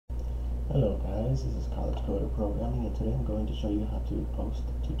Hello guys, this is College Coder Programming, and today I'm going to show you how to post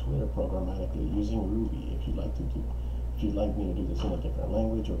to Twitter programmatically using Ruby. If you'd like me to do this in a different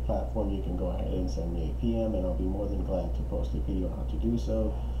language or platform, you can go ahead and send me a PM, and I'll be more than glad to post a video on how to do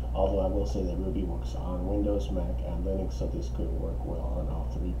so. Although I will say that Ruby works on Windows, Mac, and Linux, so this could work well on all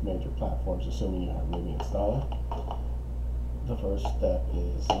three major platforms, assuming you have Ruby installed. The first step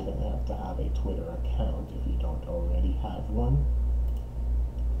is you're going to have a Twitter account if you don't already have one.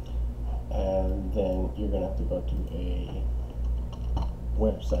 And then you're going to have to go to a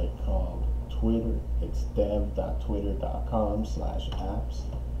website called Twitter. It's dev.twitter.com/apps.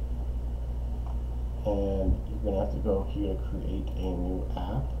 And you're going to have to go here to create a new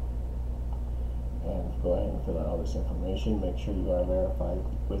app. And go ahead and fill out all this information. Make sure you are verified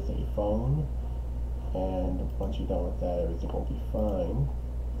with a phone. And once you're done with that, everything will be fine.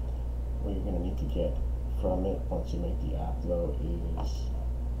 What you're going to need to get from it once you make the app, though, is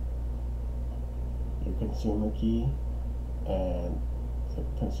your consumer key and the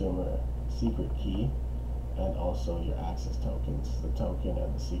consumer secret key, and also your access tokens, the token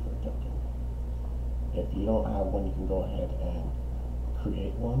and the secret token. If you don't have one, you can go ahead and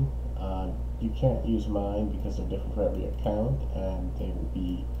create one. You can't use mine because they're different for every account, and they will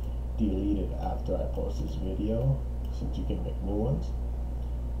be deleted after I post this video, since you can make new ones.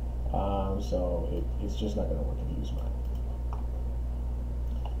 So it's just not going to work if you use mine.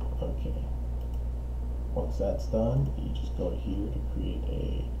 Okay. Once that's done, you just go here to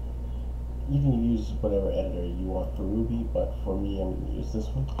create you can use whatever editor you want for Ruby, but for me, I'm going to use this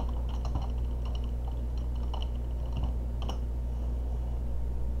one.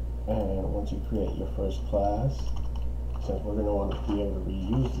 And once you create your first class, since we're going to want to be able to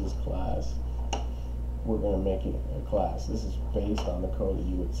reuse this class, we're going to make it a class. This is based on the code that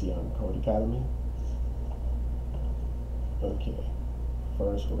you would see on Code Academy. Okay,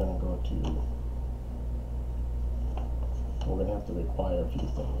 first we're going to go to we're going to have to require a few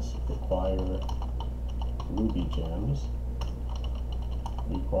things. Require Ruby gems.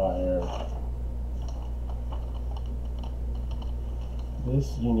 Require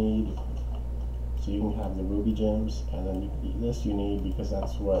this you need, so you can have the Ruby gems, and then this you need because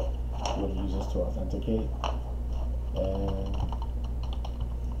that's what it uses to authenticate. And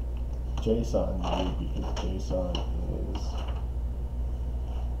JSON you need because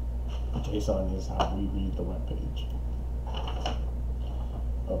JSON is how we read the web page.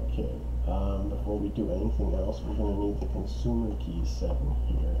 Okay, before we do anything else, we're going to need the consumer key set in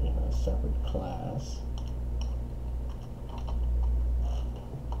here in a separate class.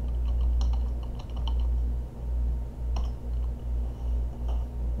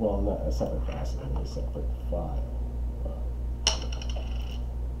 Well, not a separate class, in a separate file.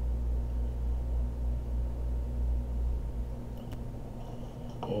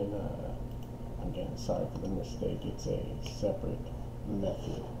 Again, sorry for the mistake, it's a separate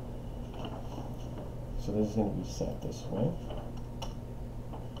method. So this is going to be set this way.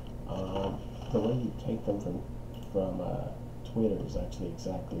 The way you take them from Twitter is actually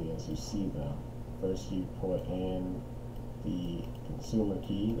exactly as you see them. First you put in the consumer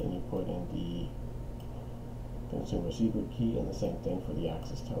key, then you put in the consumer secret key, and the same thing for the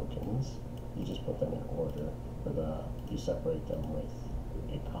access tokens. You just put them in order, you separate them with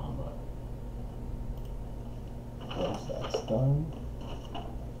a comma. Once that's done,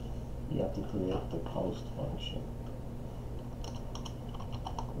 you have to create the post function.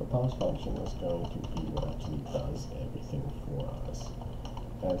 The post function is going to be what actually does everything for us.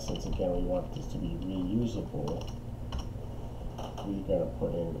 And since again we want this to be reusable, we're going to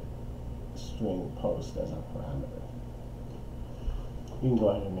put in string post as our parameter. You can go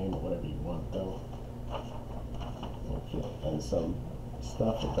ahead and name it whatever you want though. Okay, and some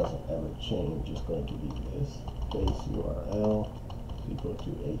stuff that doesn't ever change is going to be this base URL equal to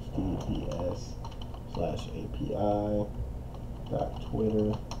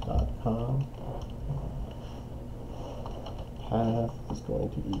https://api.twitter.com. Path is going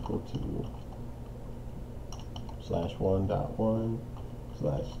to equal to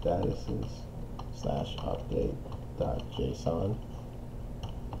 /1.1/statuses/update.json.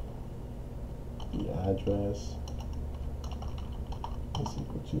 The address is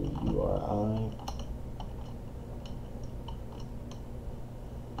equal to URI,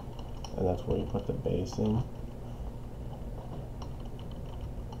 and that's where you put the base in.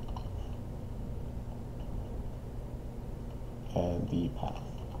 And the path.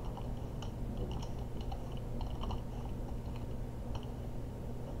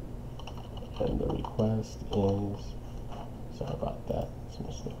 And the request is, sorry about that, it's a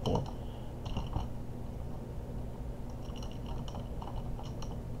mistake there.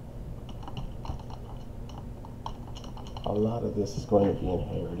 a lot of this is going to be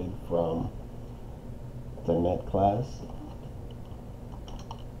inherited from the net class.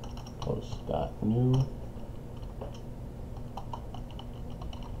 Post.new.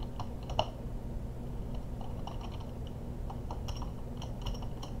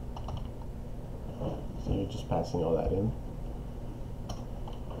 So you're just passing all that in.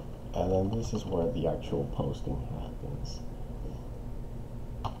 And then this is where the actual posting happens.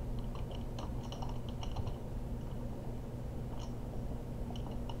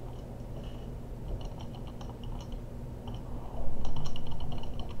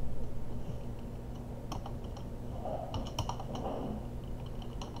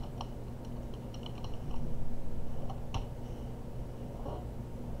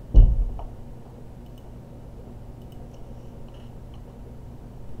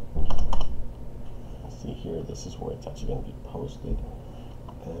 See here, this is where it's actually going to be posted,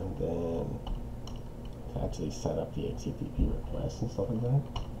 and then to actually set up the HTTP request and stuff like that.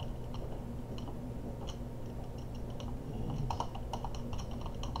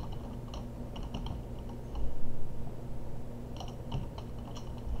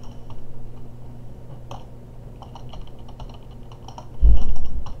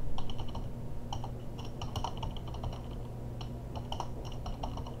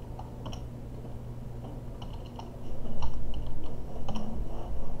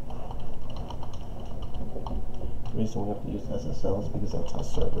 The reason we have to use SSL is because that's how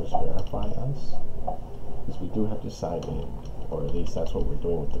servers verify us. Because we do have to sign in, or at least that's what we're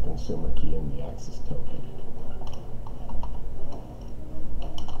doing with the consumer key and the access token.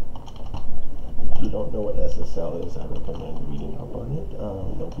 If you don't know what SSL is, I recommend reading up on it.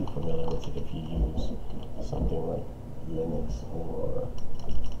 You'll be familiar with it if you use something like Linux or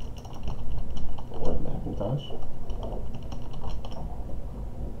Macintosh.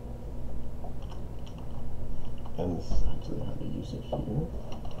 And this is actually how to use it here.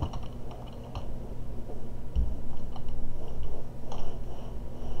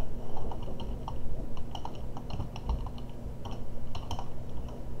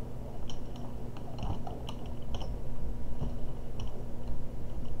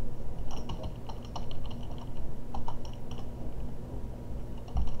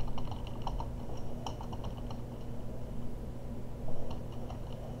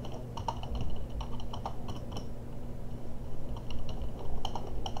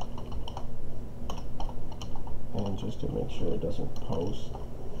 And just to make sure it doesn't post,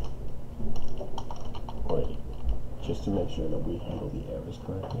 or just to make sure that we handle the errors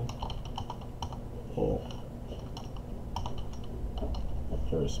correctly, if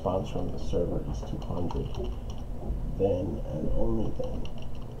the response from the server is 200, then and only then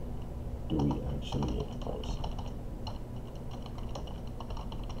do we actually post.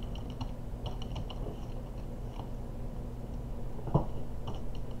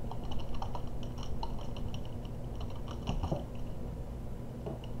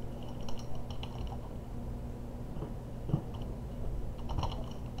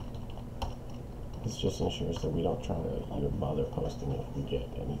 This just ensures that we don't try to even bother posting if we get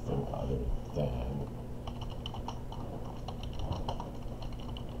anything other than,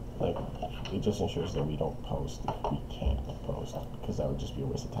 like, it just ensures that we don't post if we can't post, because that would just be a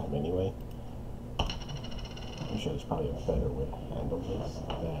waste of time anyway. I'm sure there's probably a better way to handle this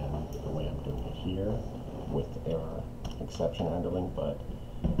than the way I'm doing it here with error exception handling, but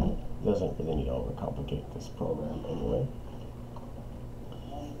it doesn't really need to overcomplicate this program anyway.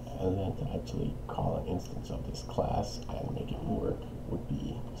 And then to actually call an instance of this class and make it work would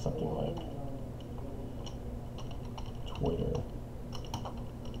be something like Twitter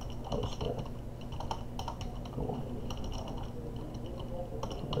poster. Cool.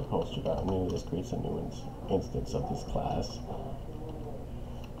 Twitter poster.new. This creates a new instance of this class.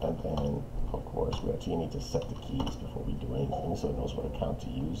 And then, of course, we actually need to set the keys before we do anything so it knows what account to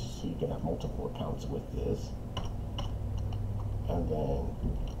use. So you can have multiple accounts with this. And then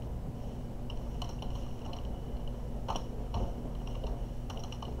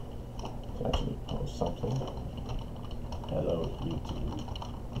actually post something. Hello YouTube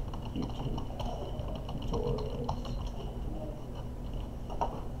tutorials.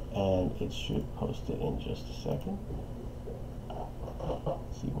 And it should post it in just a second.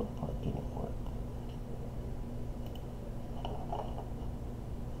 See what part didn't work.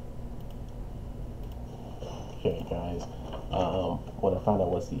 Okay guys, what I found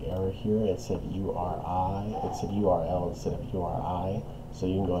out was the error here. It said URI, it said URL instead of URI. So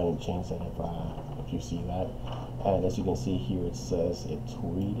you can go ahead and change that if you see that. And as you can see here, it says it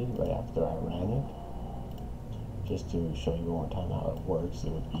tweeted right after I ran it. Just to show you one more time how it works,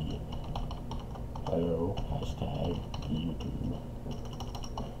 it would be hello hashtag YouTube.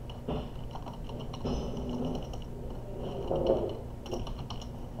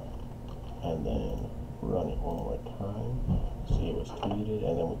 And then run it one more time, see it was tweeted,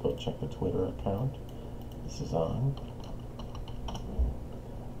 and then we go check the Twitter account. This is on,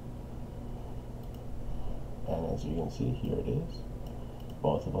 and as you can see, here it is.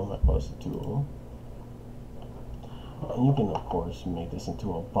 Both of them, I posted 2 of them. And you can of course make this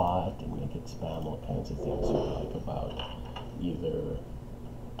into a bot and make it spam all kinds of things you like about either,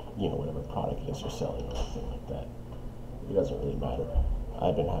 you know, whatever product it is you're selling or anything like that. It doesn't really matter.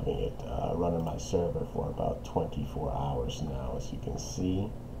 I've been having it run on my server for about 24 hours now, as you can see.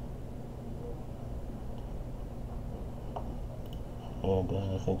 And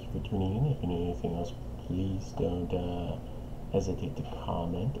thank you for tuning in. If you need anything else, please don't hesitate to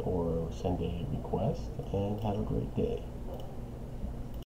comment or send a request, and have a great day.